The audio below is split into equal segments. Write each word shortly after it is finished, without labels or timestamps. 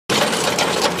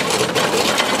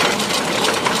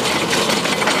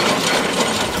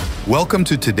Welcome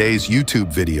to today's YouTube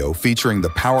video featuring the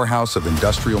powerhouse of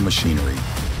industrial machinery,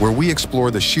 where we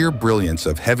explore the sheer brilliance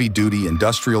of heavy-duty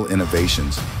industrial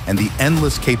innovations and the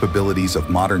endless capabilities of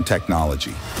modern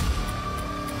technology.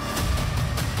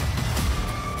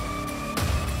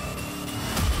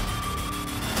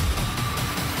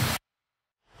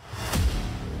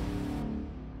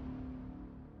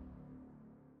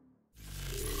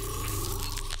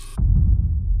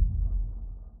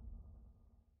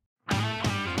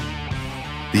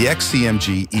 The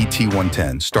XCMG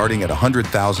ET110, starting at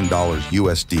 $100,000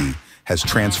 USD, has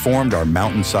transformed our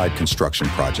mountainside construction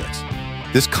projects.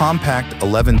 This compact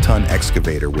 11-ton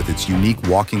excavator with its unique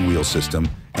walking wheel system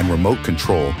and remote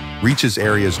control reaches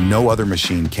areas no other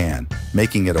machine can,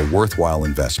 making it a worthwhile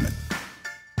investment.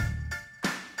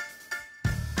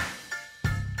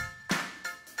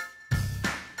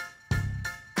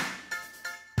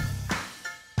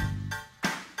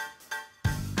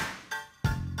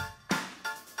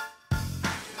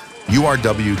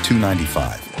 URW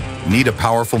 295. Need a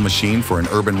powerful machine for an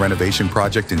urban renovation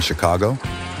project in Chicago?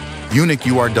 Unique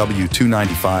URW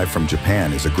 295 from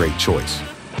Japan is a great choice.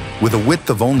 With a width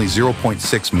of only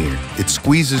 0.6 meter, it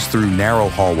squeezes through narrow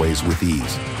hallways with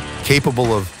ease.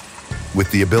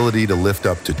 With the ability to lift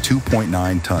up to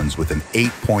 2.9 tons with an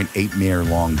 8.8 meter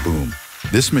long boom.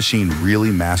 This machine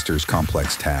really masters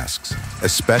complex tasks.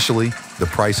 Especially, the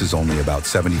price is only about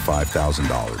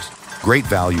 $75,000. Great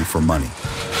value for money.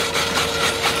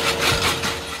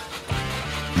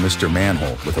 Mr.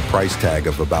 Manhole, with a price tag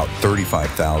of about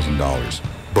 $35,000,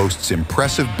 boasts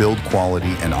impressive build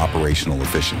quality and operational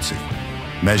efficiency.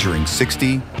 Measuring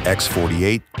 60 x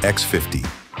 48 x 50,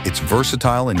 it's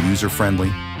versatile and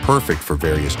user-friendly, perfect for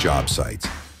various job sites.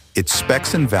 Its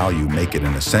specs and value make it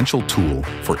an essential tool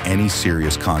for any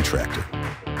serious contractor.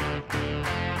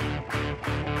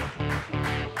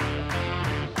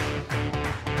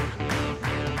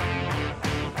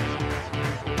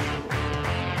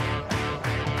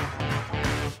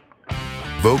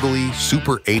 Vogeli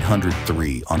Super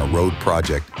 803 on a road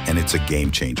project, and it's a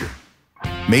game changer.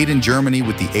 Made in Germany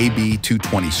with the AB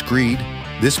 220 screed,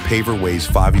 this paver weighs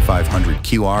 5,500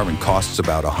 QR and costs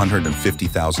about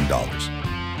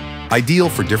 $150,000. Ideal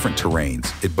for different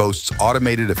terrains, it boasts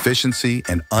automated efficiency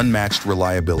and unmatched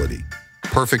reliability.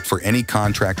 Perfect for any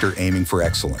contractor aiming for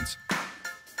excellence.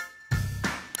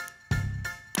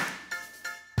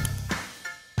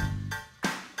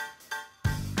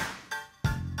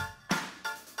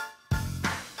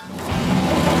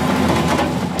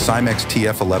 Simex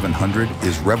TF1100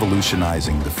 is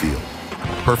revolutionizing the field.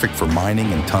 Perfect for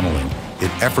mining and tunneling,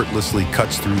 it effortlessly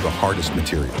cuts through the hardest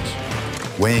materials.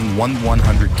 Weighing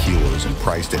 100 kilos and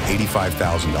priced at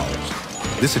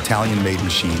 $85,000, this Italian-made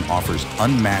machine offers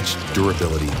unmatched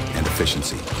durability and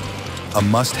efficiency. A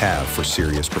must-have for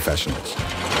serious professionals.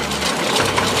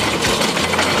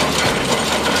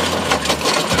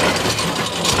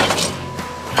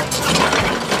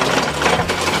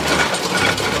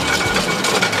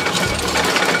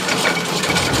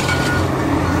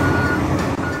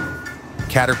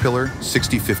 Caterpillar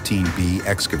 6015B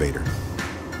excavator.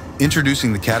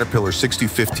 Introducing the Caterpillar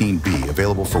 6015B,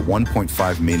 available for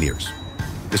 1.5 meters.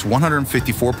 This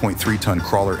 154.3-ton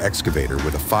crawler excavator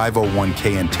with a 501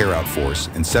 kN tear-out force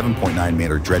and 7.9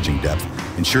 meter dredging depth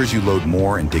ensures you load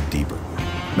more and dig deeper.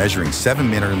 Measuring 7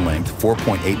 meter in length,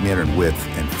 4.8 meter in width,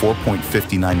 and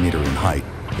 4.59 meter in height,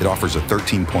 it offers a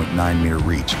 13.9 meter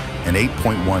reach and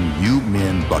 8.1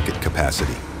 U-min bucket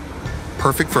capacity.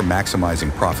 Perfect for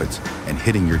maximizing profits and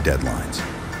hitting your deadlines.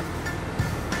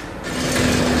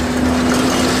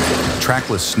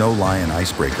 Trackless Snow Lion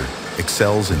icebreaker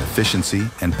excels in efficiency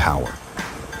and power.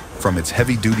 From its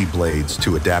heavy-duty blades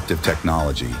to adaptive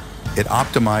technology, it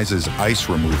optimizes ice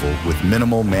removal with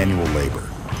minimal manual labor.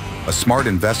 A smart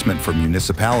investment for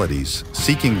municipalities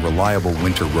seeking reliable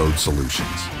winter road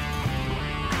solutions.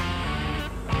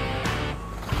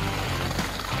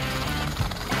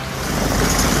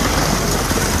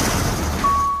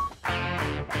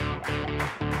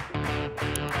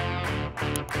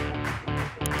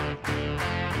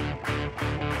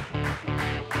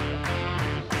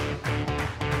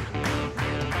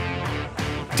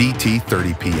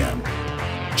 DT30PM.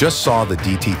 Just saw the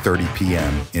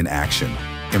DT30PM in action.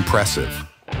 Impressive.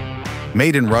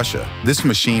 Made in Russia, this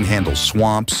machine handles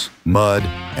swamps, mud,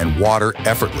 and water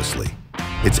effortlessly.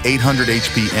 Its 800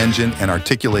 HP engine and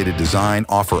articulated design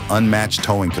offer unmatched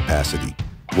towing capacity,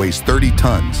 weighs 30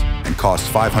 tons, and costs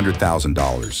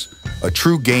 $500,000. A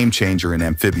true game changer in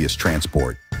amphibious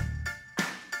transport.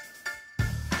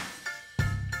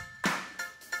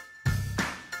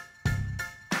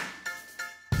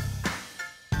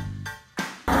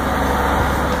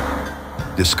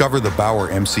 Discover the Bauer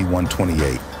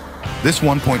MC-128. This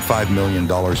 $1.5 million,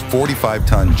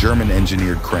 45-ton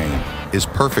German-engineered crane is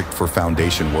perfect for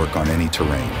foundation work on any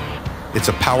terrain. It's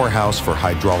a powerhouse for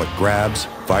hydraulic grabs,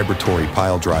 vibratory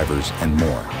pile drivers, and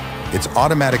more. Its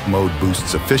automatic mode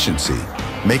boosts efficiency,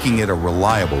 making it a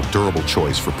reliable, durable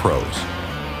choice for pros.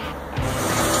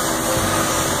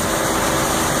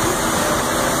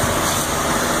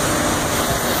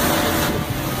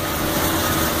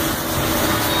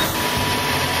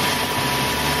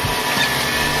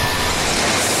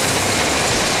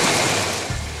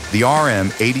 The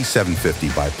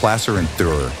RM8750 by Placer and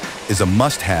Thürer is a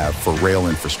must-have for rail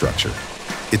infrastructure.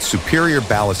 Its superior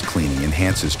ballast cleaning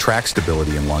enhances track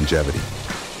stability and longevity.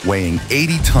 Weighing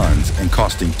 80 tons and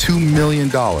costing $2 million,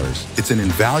 it's an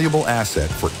invaluable asset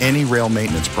for any rail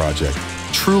maintenance project.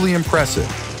 Truly impressive.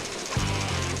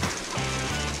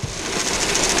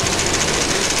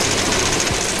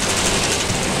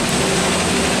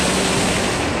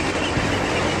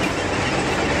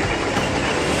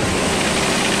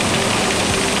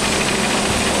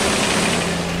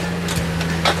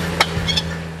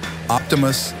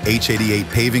 Optimus H88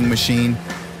 paving machine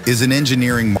is an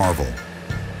engineering marvel.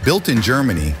 Built in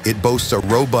Germany, it boasts a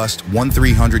robust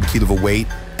 1,300 kV weight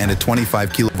and a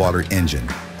 25 kW engine.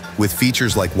 With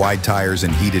features like wide tires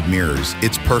and heated mirrors,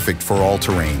 it's perfect for all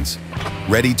terrains.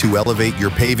 Ready to elevate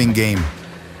your paving game?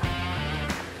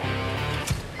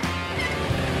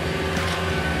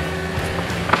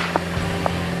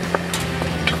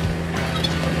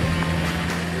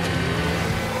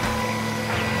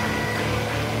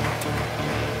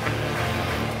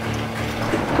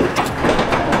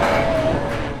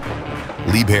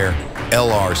 Liebherr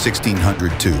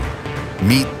LR1602.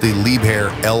 Meet the Liebherr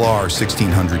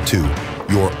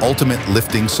LR1602, your ultimate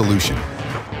lifting solution.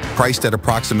 Priced at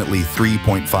approximately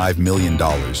 $3.5 million,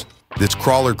 this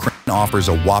crawler crane offers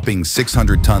a whopping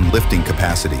 600-ton lifting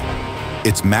capacity.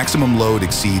 Its maximum load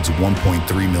exceeds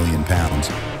 1.3 million pounds,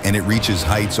 and it reaches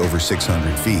heights over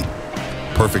 600 feet.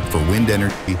 Perfect for wind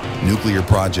energy, nuclear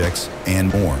projects,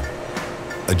 and more.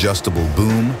 Adjustable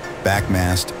boom,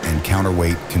 backmast, and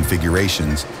counterweight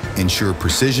configurations ensure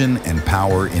precision and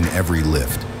power in every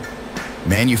lift.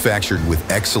 Manufactured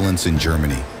with excellence in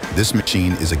Germany, this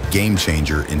machine is a game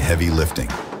changer in heavy lifting.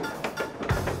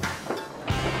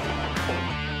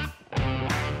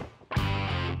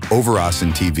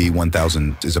 Overassen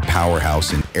TV1000 is a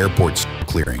powerhouse in airport snow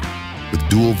clearing. With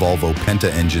dual Volvo Penta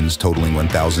engines totaling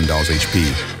 1,000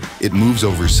 HP, it moves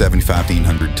over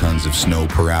 7,500 tons of snow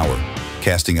per hour,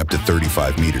 casting up to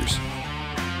 35 meters.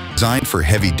 Designed for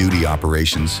heavy-duty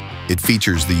operations, it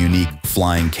features the unique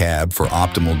flying cab for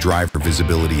optimal driver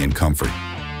visibility and comfort.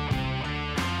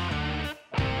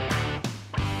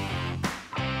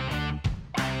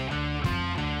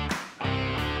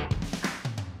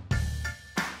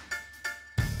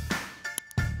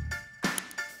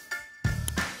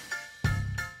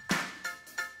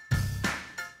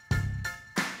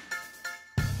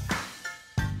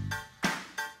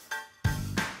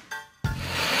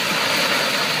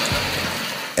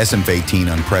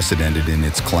 SM18 unprecedented in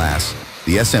its class,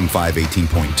 the SM5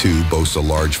 18.2 boasts a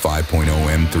large 5.0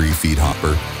 M3 feed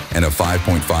hopper and a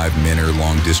 5.5 minor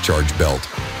long discharge belt,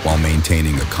 while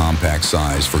maintaining a compact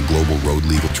size for global road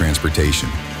legal transportation.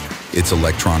 Its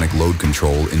electronic load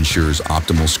control ensures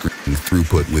optimal screening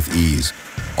throughput with ease,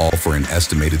 all for an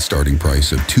estimated starting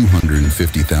price of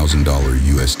 $250,000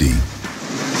 USD.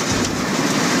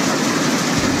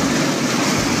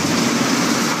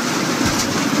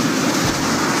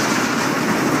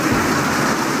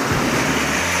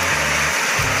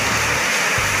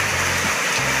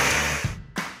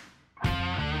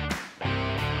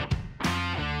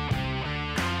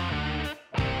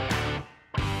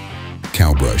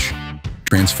 Cow brush.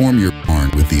 Transform your barn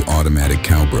with the automatic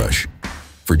cow brush.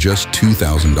 For just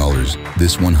 $2,000,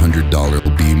 this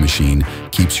 $100 beam machine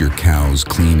keeps your cows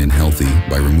clean and healthy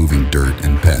by removing dirt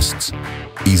and pests.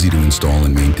 Easy to install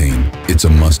and maintain, it's a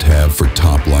must-have for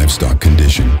top livestock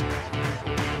condition.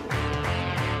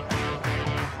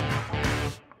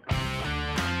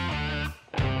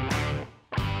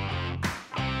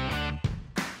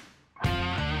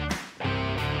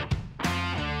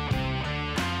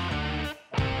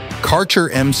 Karcher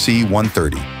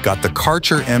MC130. Got the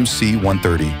Karcher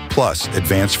MC130 Plus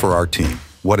Advanced for our team.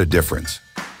 What a difference.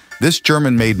 This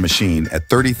German-made machine at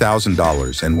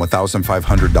 $30,000 and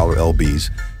 $1,500 lbs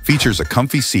features a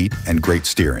comfy seat and great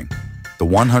steering. The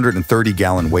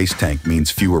 130-gallon waste tank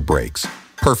means fewer breaks.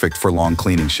 Perfect for long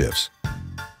cleaning shifts.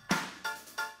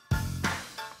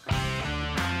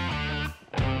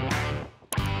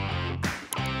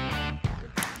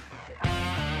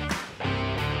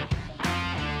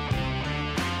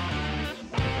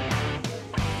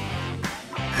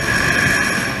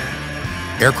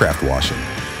 aircraft washing,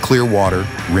 clear water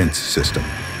rinse system,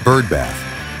 bird bath.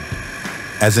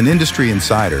 As an industry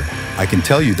insider, I can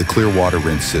tell you the clear water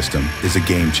rinse system is a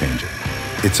game changer.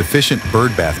 Its efficient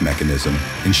bird bath mechanism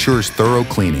ensures thorough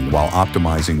cleaning while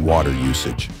optimizing water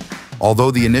usage.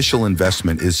 Although the initial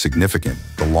investment is significant,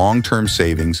 the long-term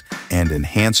savings and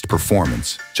enhanced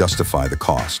performance justify the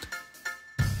cost.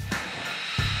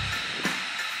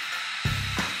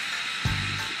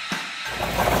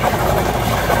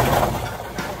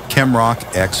 ChemRock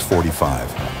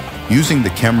X45. Using the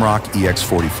ChemRock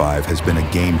EX45 has been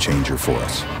a game changer for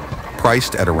us.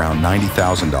 Priced at around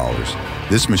 $90,000,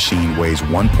 this machine weighs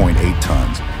 1.8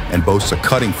 tons and boasts a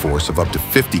cutting force of up to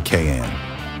 50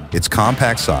 kN. Its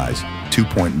compact size,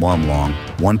 2.1 long,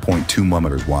 1.2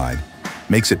 millimeters wide,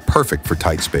 makes it perfect for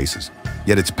tight spaces,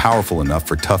 yet it's powerful enough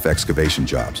for tough excavation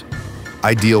jobs.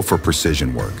 Ideal for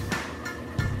precision work.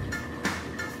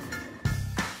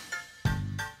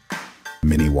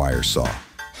 Mini wire saw.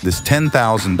 This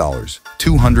 $10,000,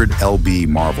 200 lb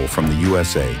marvel from the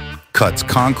USA cuts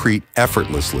concrete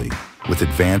effortlessly with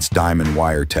advanced diamond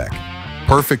wire tech.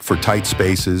 Perfect for tight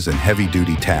spaces and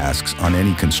heavy-duty tasks on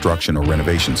any construction or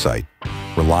renovation site.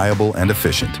 Reliable and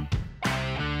efficient.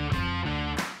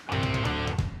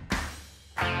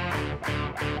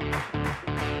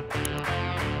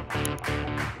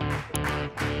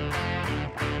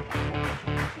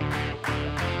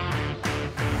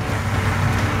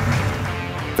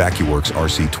 VacuWorks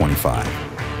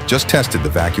RC25. Just tested the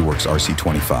VacuWorks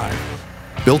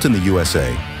RC25. Built in the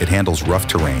USA, it handles rough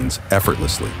terrains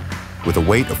effortlessly. With a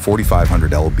weight of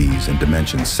 4,500 lbs and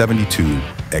dimensions 72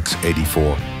 x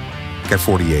 84 x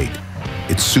 48.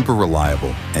 It's super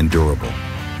reliable and durable.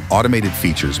 Automated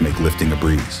features make lifting a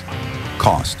breeze.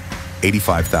 Cost,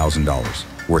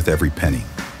 $85,000, worth every penny.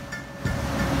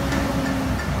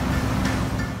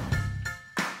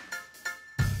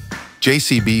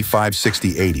 JCB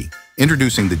 56080.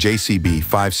 Introducing the JCB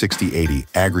 56080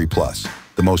 Agri Plus,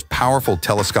 the most powerful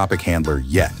telescopic handler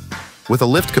yet. With a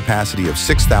lift capacity of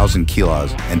 6,000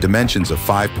 kilos and dimensions of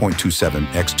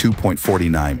 5.27 x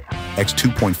 2.49 x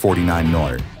 2.49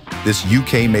 millimeter, this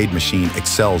UK-made machine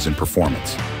excels in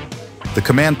performance. The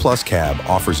Command Plus cab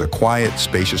offers a quiet,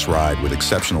 spacious ride with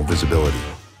exceptional visibility.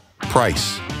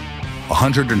 Price,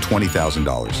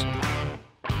 $120,000.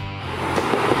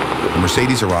 The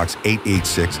Mercedes AROX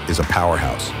 886 is a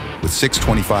powerhouse. With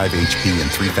 625 HP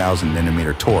and 3,000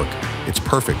 Nm torque, it's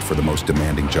perfect for the most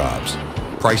demanding jobs.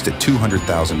 Priced at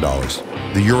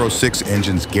 $200,000, the Euro 6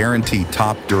 engines guarantee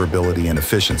top durability and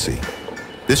efficiency.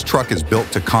 This truck is built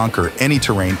to conquer any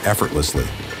terrain effortlessly.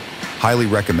 Highly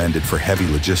recommended for heavy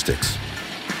logistics.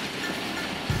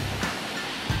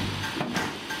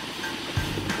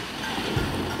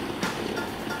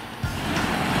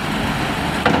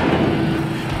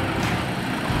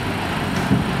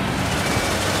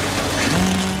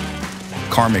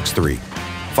 CarMix 3.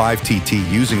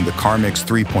 5TT using the CarMix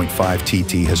 3.5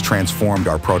 TT has transformed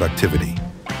our productivity.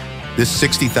 This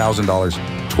 $60,000,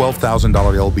 $12,000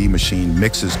 LB machine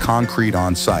mixes concrete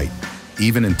on site,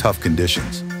 even in tough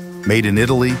conditions. Made in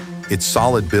Italy, its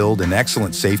solid build and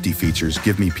excellent safety features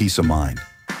give me peace of mind.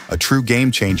 A true game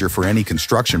changer for any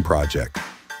construction project.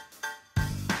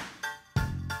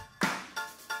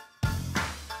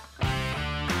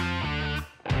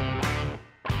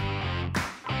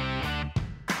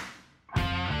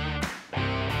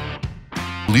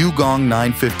 Liugong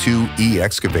 952E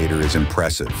excavator is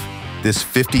impressive. This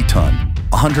 50-ton,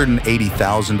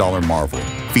 $180,000 marvel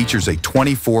features a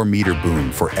 24-meter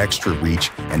boom for extra reach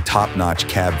and top-notch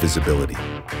cab visibility.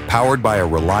 Powered by a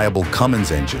reliable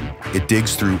Cummins engine, it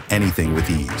digs through anything with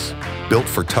ease. Built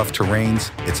for tough terrains,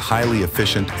 it's highly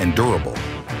efficient and durable.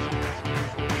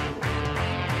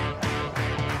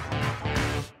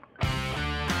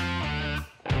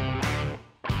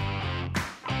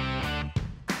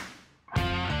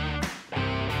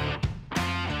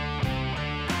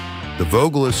 The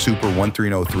Vogler Super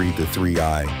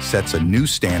 1303-3i sets a new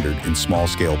standard in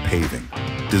small-scale paving.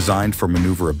 Designed for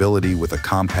maneuverability with a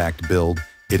compact build,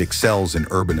 it excels in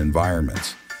urban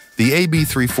environments. The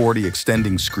AB340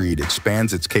 extending screed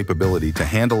expands its capability to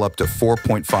handle up to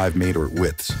 4.5 meter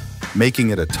widths, making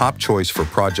it a top choice for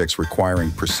projects requiring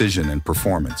precision and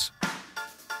performance.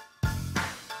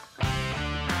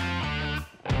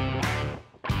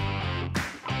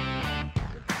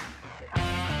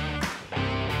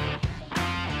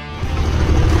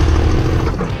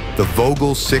 The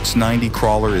Vogel 690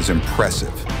 crawler is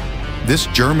impressive. This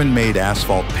German-made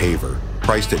asphalt paver,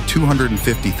 priced at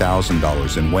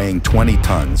 $250,000 and weighing 20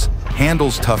 tons,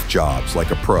 handles tough jobs like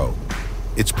a pro.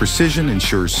 Its precision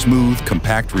ensures smooth,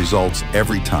 compact results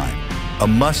every time. a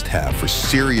must-have for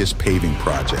serious paving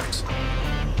projects.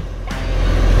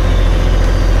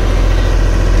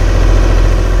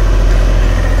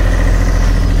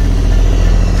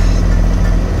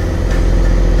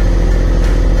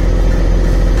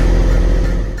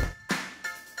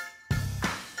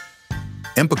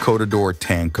 Excavators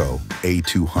Tanco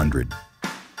A200.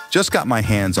 Just got my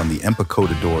hands on the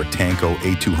Excavators Tanco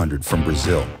A200 from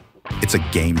Brazil. It's a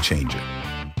game changer.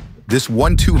 This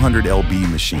 1/200 lb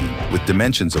machine with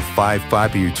dimensions of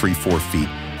 5'3" feet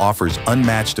offers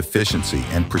unmatched efficiency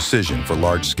and precision for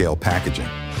large-scale packaging.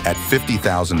 At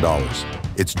 $50,000,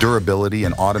 its durability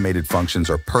and automated functions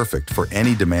are perfect for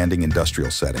any demanding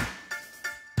industrial setting.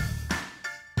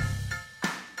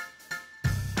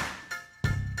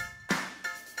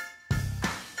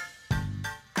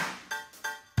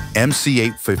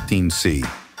 MC815C.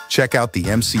 Check out the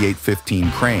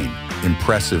MC815 crane.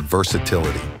 Impressive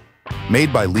versatility.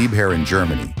 Made by Liebherr in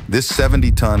Germany, this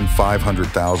 70-ton,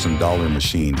 $500,000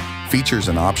 machine features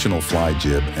an optional fly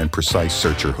jib and precise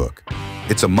searcher hook.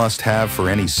 It's a must-have for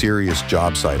any serious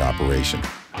job site operation.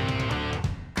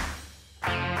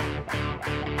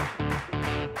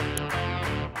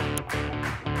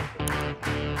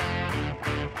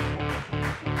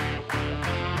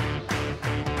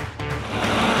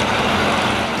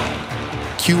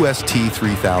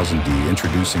 QST3000D.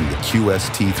 Introducing the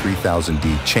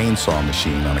QST3000D chainsaw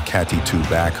machine on a Cat-2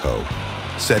 backhoe,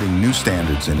 setting new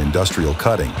standards in industrial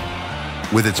cutting.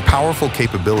 With its powerful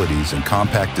capabilities and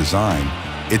compact design,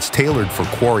 it's tailored for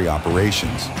quarry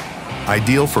operations.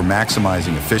 Ideal for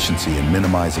maximizing efficiency and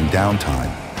minimizing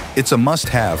downtime, it's a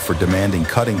must-have for demanding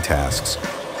cutting tasks.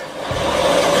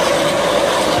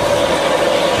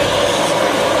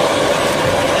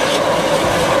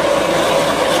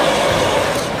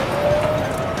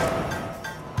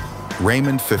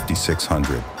 Raymond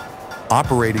 5600.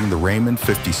 Operating the Raymond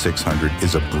 5600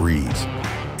 is a breeze.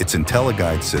 Its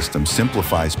IntelliGuide system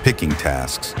simplifies picking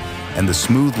tasks, and the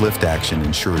smooth lift action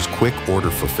ensures quick order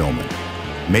fulfillment.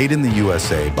 Made in the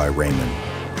USA by Raymond,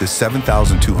 this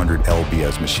 7200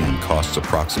 lbs machine costs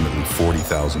approximately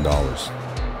 $40,000.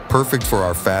 Perfect for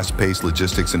our fast-paced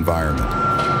logistics environment.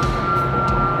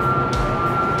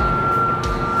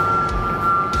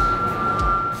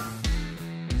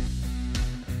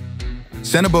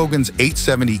 Senebogen's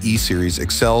 870E series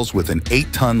excels with an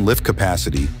 8-ton lift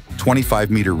capacity,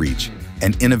 25-meter reach,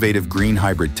 and innovative green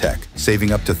hybrid tech,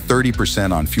 saving up to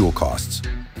 30% on fuel costs.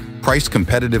 Priced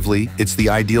competitively, it's the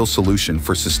ideal solution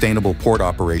for sustainable port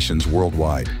operations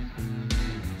worldwide.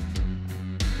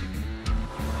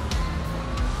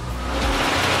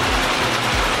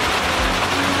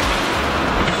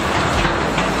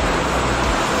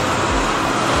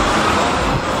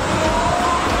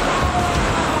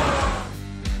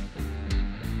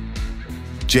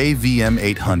 JVM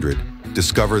 800.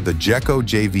 Discover the Gecko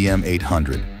JVM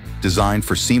 800, designed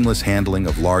for seamless handling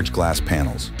of large glass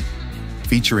panels.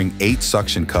 Featuring 8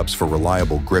 suction cups for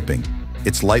reliable gripping,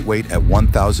 it's lightweight at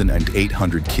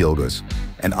 1,800 kilos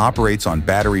and operates on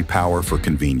battery power for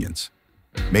convenience.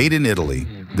 Made in Italy,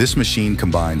 this machine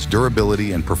combines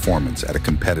durability and performance at a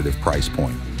competitive price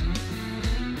point.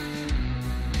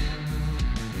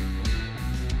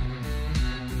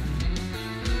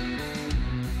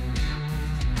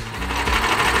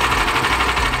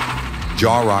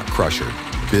 Jaw Rock Crusher,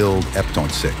 build Epton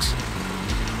 6.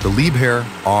 The Liebherr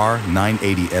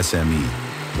R980 SME,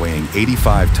 weighing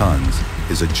 85 tons,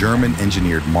 is a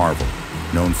German-engineered marvel,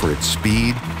 known for its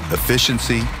speed,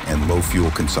 efficiency, and low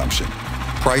fuel consumption.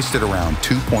 Priced at around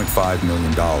 $2.5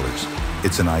 million,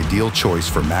 it's an ideal choice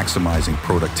for maximizing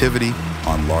productivity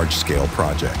on large-scale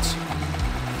projects.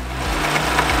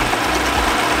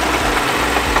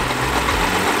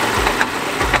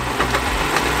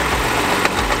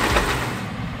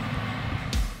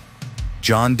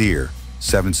 John Deere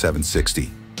 7760.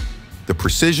 The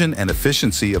precision and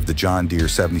efficiency of the John Deere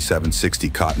 7760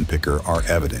 cotton picker are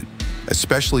evident,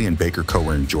 especially in Becker,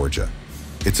 Georgia.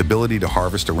 Its ability to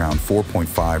harvest around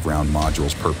 4.5 round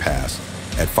modules per pass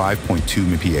at 5.2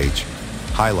 mph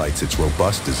highlights its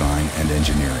robust design and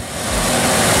engineering.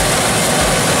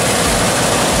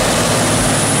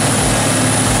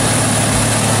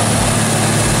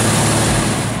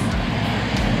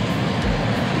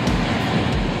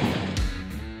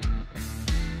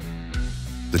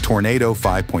 The Tornado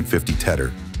 5.50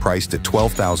 tedder, priced at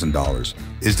 $12,000,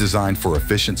 is designed for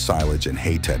efficient silage and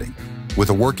hay tedding. With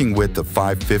a working width of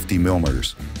 550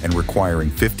 millimeters and requiring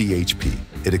 50 HP,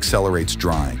 it accelerates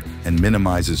drying and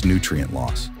minimizes nutrient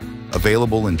loss.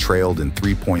 Available in trailed and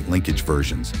 3-point linkage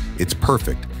versions, it's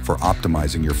perfect for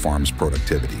optimizing your farm's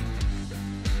productivity.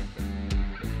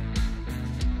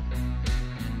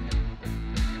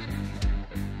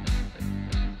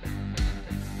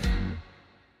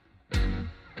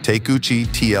 Taiguchi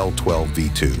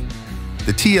TL12V2.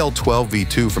 The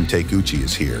TL12V2 from Taiguchi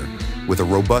is here, with a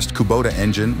robust Kubota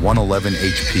engine, 111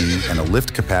 HP, and a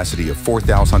lift capacity of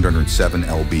 4,107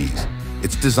 lbs.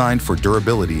 It's designed for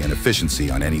durability and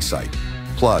efficiency on any site.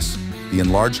 Plus, the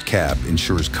enlarged cab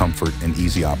ensures comfort and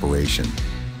easy operation.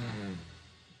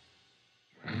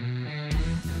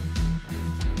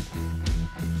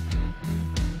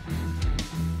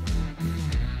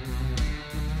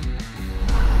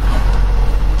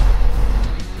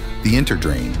 The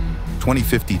Interdrain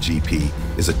 2050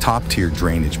 GP is a top-tier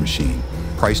drainage machine,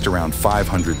 priced around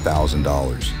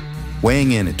 $500,000.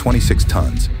 Weighing in at 26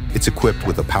 tons, it's equipped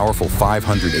with a powerful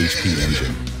 500 HP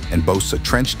engine and boasts a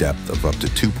trench depth of up to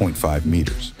 2.5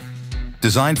 meters.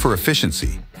 Designed for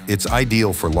efficiency, it's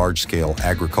ideal for large-scale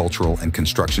agricultural and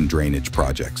construction drainage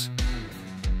projects.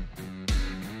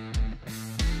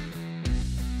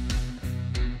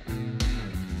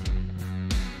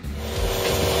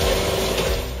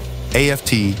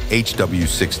 AFT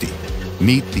HW60.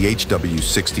 Meet the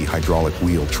HW60 hydraulic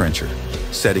wheel trencher,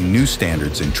 setting new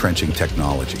standards in trenching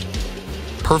technology.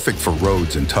 Perfect for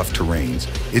roads and tough terrains,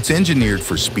 it's engineered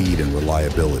for speed and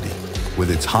reliability. With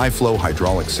its high-flow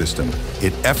hydraulic system,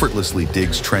 it effortlessly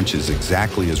digs trenches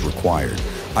exactly as required,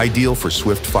 ideal for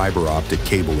swift fiber optic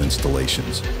cable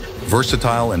installations.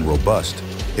 Versatile and robust,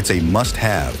 it's a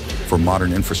must-have for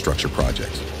modern infrastructure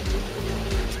projects.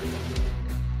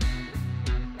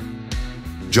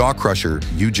 Jaw Crusher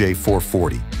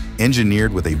UJ440,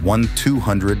 engineered with a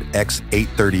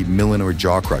 1/200x830 mm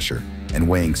jaw crusher and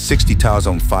weighing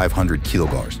 60,500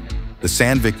 kilograms. The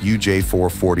Sandvik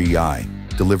UJ440i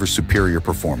delivers superior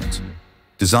performance.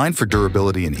 Designed for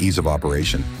durability and ease of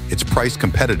operation, it's priced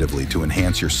competitively to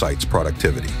enhance your site's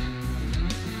productivity.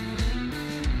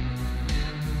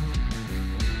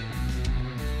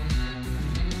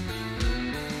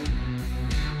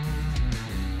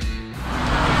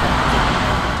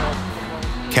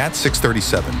 Cat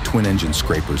 637 twin-engine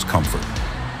scrapers comfort.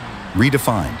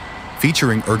 Redefined,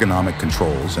 featuring ergonomic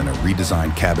controls and a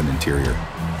redesigned cabin interior,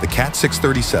 the Cat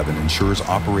 637 ensures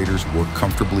operators work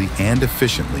comfortably and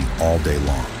efficiently all day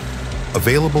long.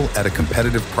 Available at a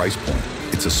competitive price point,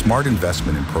 it's a smart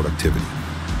investment in productivity.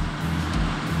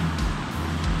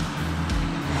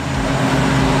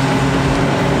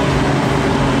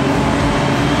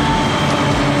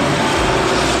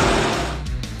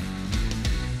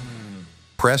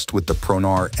 Pressed with the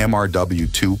Pronar MRW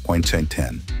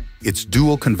 2.10. Its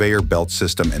dual conveyor belt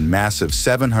system and massive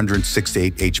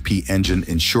 768 HP engine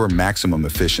ensure maximum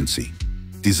efficiency.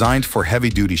 Designed for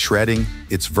heavy-duty shredding,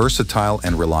 it's versatile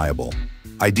and reliable,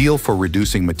 ideal for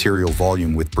reducing material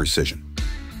volume with precision.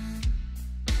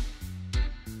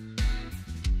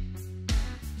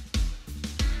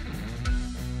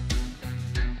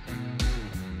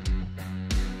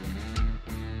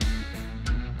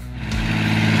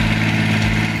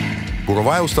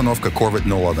 Буровая установка Corvette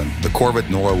 01, the Corvette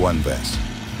 01 VES,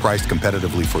 priced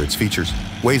competitively for its features,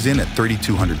 weighs in at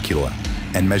 3,200 kg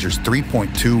and measures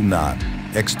 3.2 mm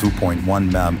x 2.1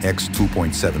 mm x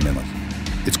 2.7 mm.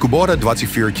 Its Kubota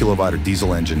 24 kW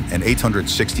diesel engine and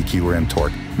 860 kg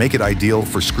torque make it ideal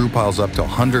for screw piles up to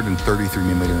 133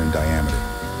 mm in diameter.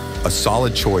 A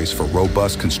solid choice for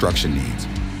robust construction needs.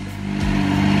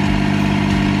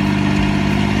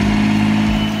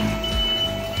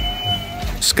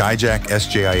 Skyjack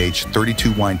SJIH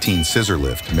 3219 scissor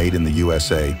lift, made in the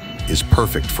USA, is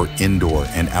perfect for indoor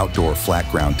and outdoor flat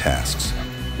ground tasks.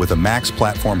 With a max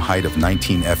platform height of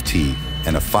 19 ft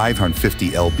and a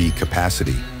 550 lb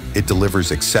capacity, it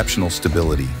delivers exceptional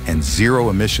stability and zero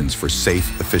emissions for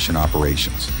safe, efficient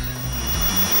operations.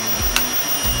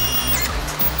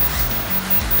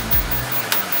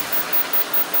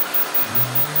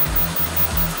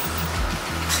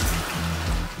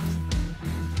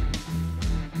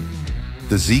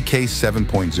 The ZK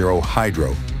 7.0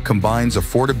 Hydro combines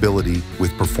affordability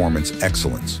with performance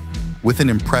excellence. With an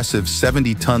impressive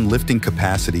 70-ton lifting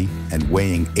capacity and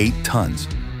weighing 8 tons,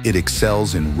 it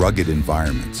excels in rugged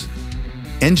environments.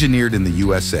 Engineered in the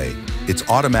USA, its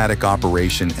automatic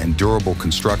operation and durable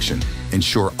construction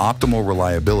ensure optimal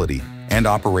reliability and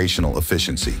operational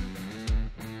efficiency.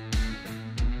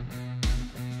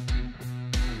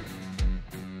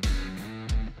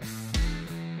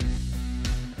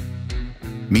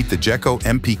 Meet the Gecko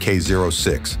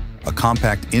MPK06, a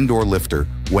compact indoor lifter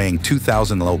weighing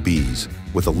 2,000 lbs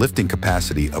with a lifting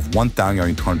capacity of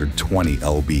 1,220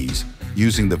 lbs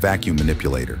using the vacuum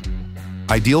manipulator.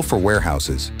 Ideal for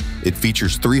warehouses, it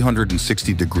features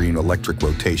 360-degree electric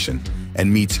rotation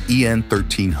and meets EN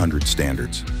 1300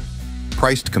 standards.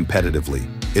 Priced competitively,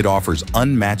 it offers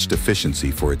unmatched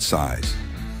efficiency for its size.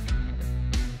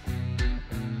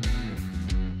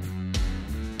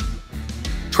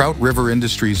 Trout River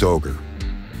Industries Ogre.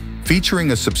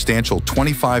 Featuring a substantial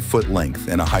 25-foot length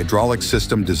and a hydraulic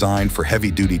system designed for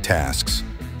heavy-duty tasks,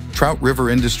 Trout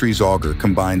River Industries Auger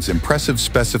combines impressive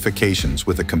specifications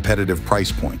with a competitive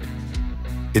price point.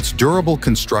 Its durable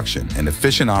construction and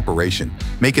efficient operation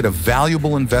make it a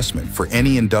valuable investment for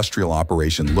any industrial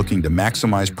operation looking to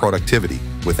maximize productivity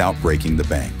without breaking the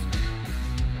bank.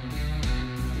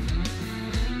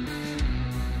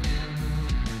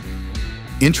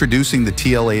 Introducing the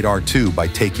TL8R2 by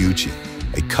Takeuchi,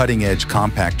 a cutting-edge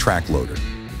compact track loader.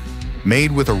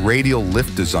 Made with a radial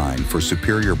lift design for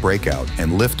superior breakout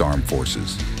and lift arm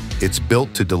forces, it's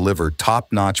built to deliver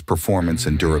top-notch performance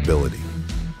and durability.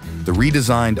 The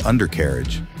redesigned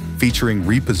undercarriage, featuring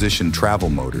repositioned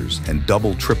travel motors and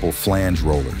double-triple flange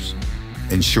rollers,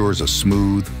 ensures a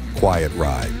smooth, quiet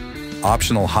ride.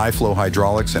 Optional high-flow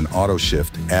hydraulics and auto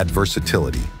shift add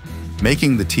versatility,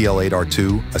 making the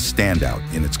TL8R2 a standout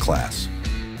in its class.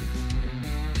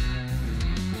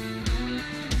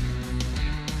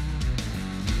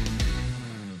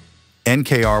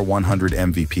 NKR 100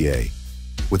 MVPA.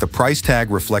 With a price tag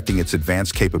reflecting its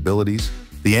advanced capabilities,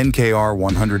 the NKR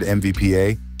 100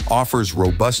 MVPA offers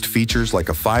robust features like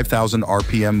a 5,000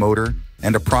 RPM motor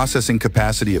and a processing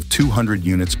capacity of 200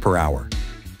 units per hour.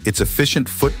 Its efficient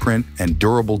footprint and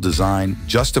durable design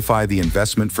justify the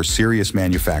investment for serious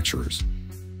manufacturers.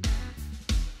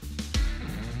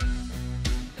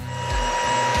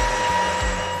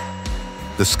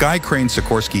 The Skycrane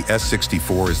Sikorsky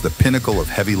S-64 is the pinnacle of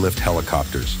heavy-lift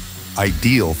helicopters,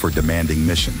 ideal for demanding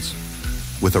missions.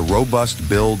 With a robust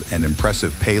build and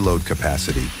impressive payload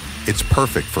capacity, it's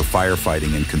perfect for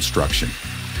firefighting and construction.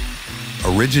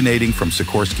 Originating from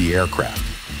Sikorsky aircraft,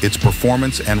 its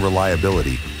performance and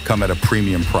reliability come at a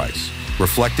premium price,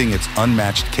 reflecting its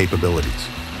unmatched capabilities.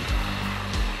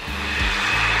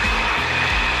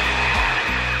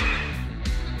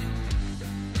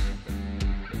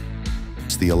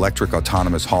 The electric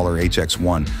autonomous hauler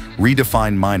HX-1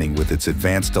 redefined mining with its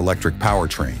advanced electric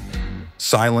powertrain.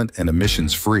 Silent and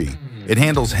emissions-free, it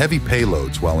handles heavy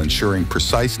payloads while ensuring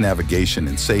precise navigation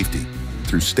and safety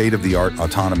through state-of-the-art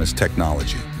autonomous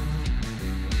technology.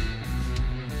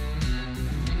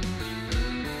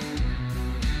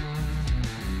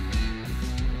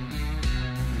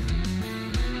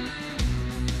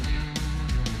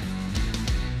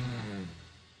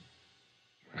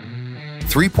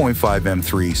 .5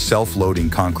 M3 self-loading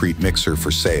concrete mixer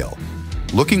for sale.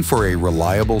 Looking for a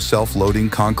reliable self-loading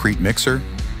concrete mixer?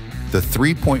 The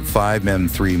 3.5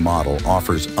 M3 model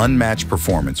offers unmatched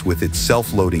performance with its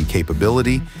self-loading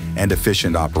capability and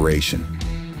efficient operation.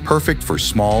 Perfect for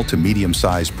small to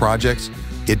medium-sized projects,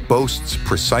 it boasts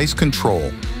precise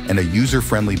control and a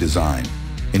user-friendly design,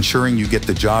 ensuring you get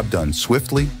the job done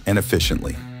swiftly and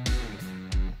efficiently.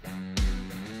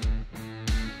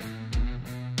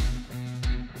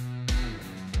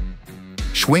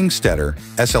 Schwingstetter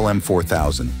SLM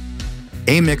 4000.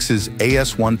 AMIX's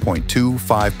AS 1.2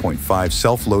 5.5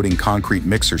 self-loading concrete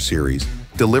mixer series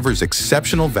delivers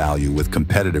exceptional value with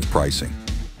competitive pricing.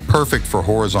 Perfect for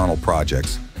horizontal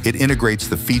projects, it integrates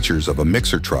the features of a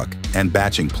mixer truck and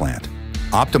batching plant,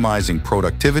 optimizing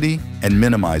productivity and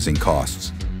minimizing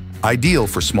costs. Ideal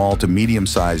for small to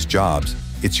medium-sized jobs,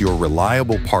 it's your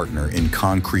reliable partner in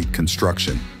concrete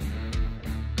construction.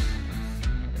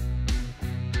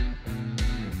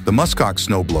 The Muskox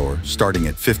snowblower, starting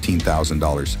at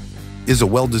 $15,000, is a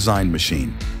well-designed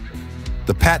machine.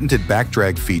 The patented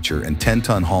backdrag feature and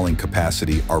 10-ton hauling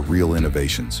capacity are real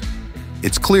innovations.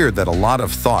 It's clear that a lot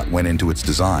of thought went into its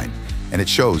design, and it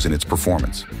shows in its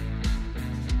performance.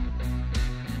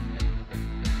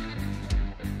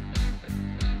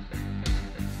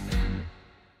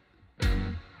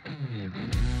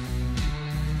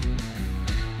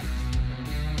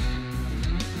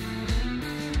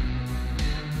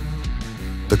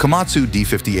 The Komatsu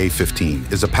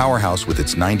D50A15 is a powerhouse with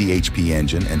its 90 HP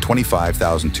engine and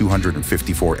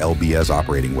 25,254 lbs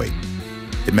operating weight.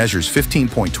 It measures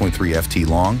 15.23 ft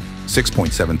long,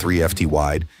 6.73 ft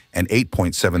wide, and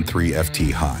 8.73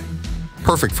 ft high.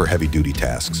 Perfect for heavy-duty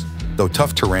tasks, though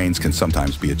tough terrains can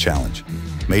sometimes be a challenge.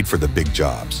 Made for the big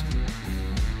jobs.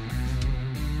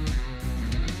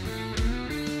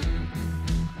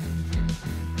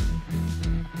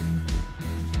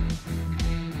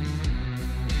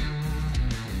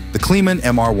 The Kleeman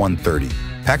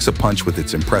MR130 packs a punch with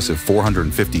its impressive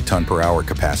 450 ton-per-hour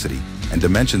capacity and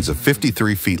dimensions of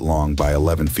 53 feet long by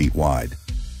 11 feet wide.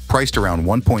 Priced around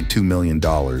 $1.2 million,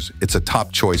 it's a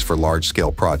top choice for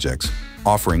large-scale projects,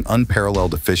 offering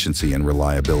unparalleled efficiency and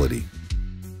reliability.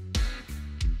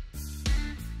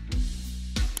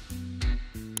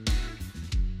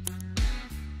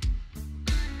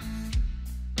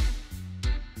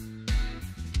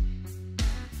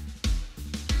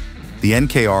 The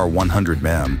NKR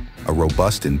 100mm, a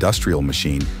robust industrial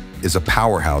machine, is a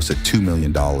powerhouse at $2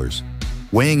 million.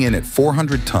 Weighing in at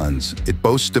 400 tons, it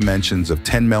boasts dimensions of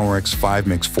 10 mm, 5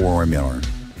 mm, 4 mm.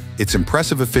 Its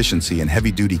impressive efficiency and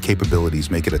heavy-duty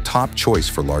capabilities make it a top choice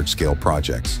for large-scale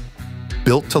projects.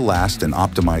 Built to last and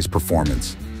optimize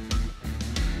performance.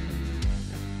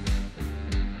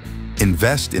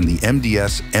 Invest in the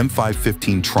MDS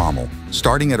M515 trommel,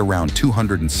 starting at around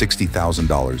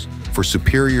 $260,000 for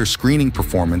superior screening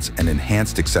performance and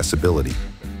enhanced accessibility.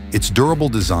 Its durable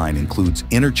design includes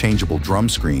interchangeable drum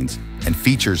screens and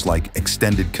features like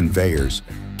extended conveyors,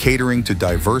 catering to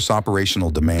diverse operational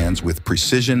demands with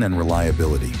precision and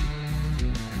reliability.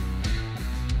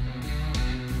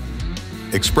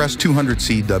 Express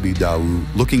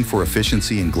 200CW looking for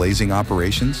efficiency in glazing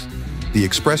operations? The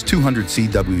Express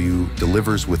 200CW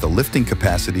delivers with a lifting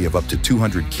capacity of up to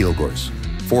 200 kilograms,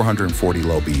 440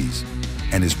 lbs,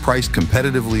 and is priced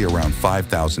competitively around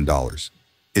 $5,000.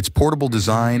 Its portable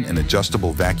design and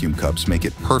adjustable vacuum cups make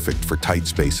it perfect for tight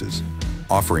spaces,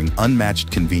 offering unmatched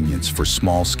convenience for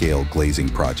small-scale glazing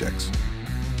projects.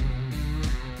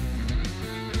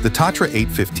 The Tatra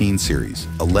 815 series,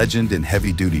 a legend in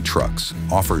heavy-duty trucks,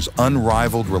 offers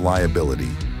unrivaled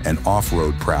reliability and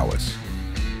off-road prowess.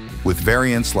 With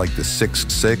variants like the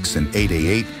 6.6 and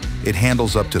 888, it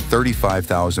handles up to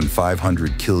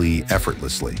 35,500 kg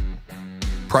effortlessly.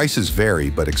 Prices vary,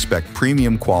 but expect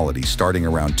premium quality starting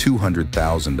around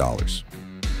 $200,000.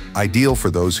 Ideal for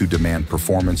those who demand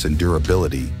performance and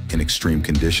durability in extreme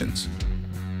conditions.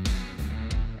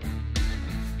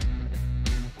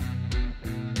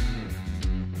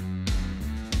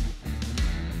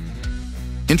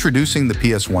 Introducing the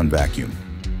PS1 vacuum,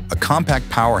 a compact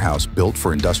powerhouse built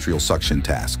for industrial suction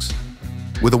tasks.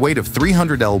 With a weight of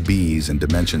 300 lbs and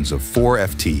dimensions of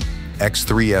 4ft,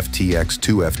 x3ft,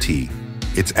 x2ft,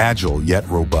 it's agile yet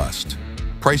robust.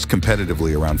 Priced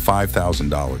competitively around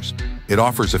 $5,000, it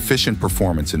offers efficient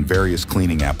performance in various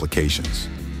cleaning applications.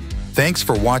 Thanks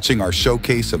for watching our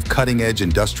showcase of cutting-edge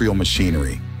industrial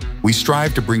machinery. We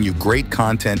strive to bring you great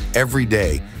content every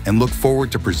day and look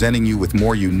forward to presenting you with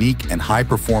more unique and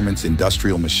high-performance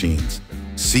industrial machines.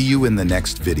 See you in the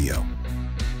next video.